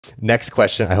Next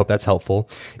question, I hope that's helpful,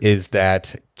 is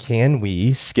that can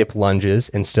we skip lunges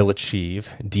and still achieve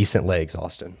decent legs,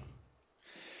 Austin?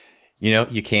 You know,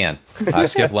 you can. I've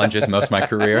skipped lunges most of my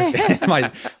career.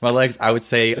 My legs, I would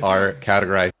say, are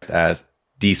categorized as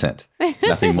decent.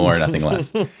 Nothing more, nothing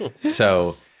less.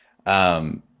 So,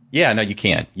 yeah, no, you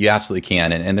can. You absolutely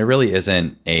can. And there really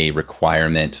isn't a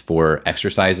requirement for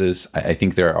exercises. I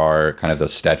think there are kind of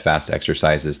those steadfast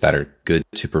exercises that are good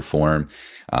to perform.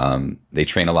 They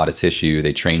train a lot of tissue.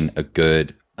 They train a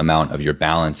good amount of your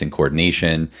balance and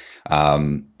coordination.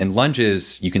 And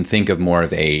lunges, you can think of more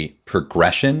of a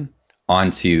progression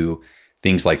onto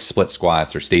things like split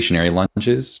squats or stationary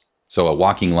lunges. So a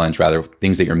walking lunge, rather,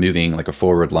 things that you're moving, like a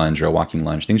forward lunge or a walking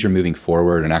lunge, things you're moving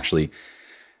forward and actually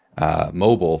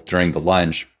mobile during the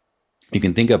lunge, you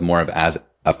can think of more of as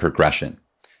a progression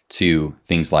to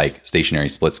things like stationary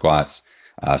split squats,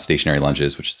 stationary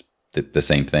lunges, which is the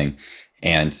same thing,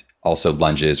 and also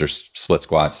lunges or split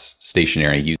squats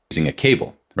stationary using a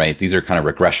cable, right? These are kind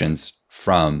of regressions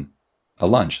from a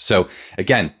lunge. So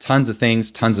again, tons of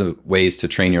things, tons of ways to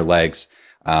train your legs.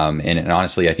 And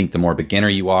honestly, I think the more beginner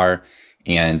you are,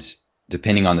 and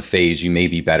depending on the phase, you may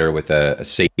be better with a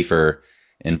safer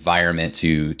environment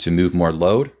to move more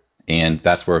load. And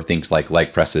that's where things like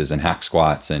leg presses and hack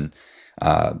squats and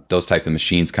those type of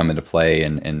machines come into play.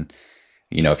 And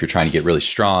you know, if you're trying to get really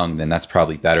strong, then that's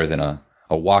probably better than a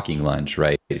walking lunge,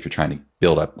 right? If you're trying to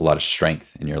build up a lot of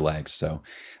strength in your legs. So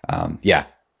yeah,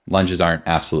 lunges aren't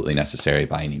absolutely necessary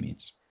by any means.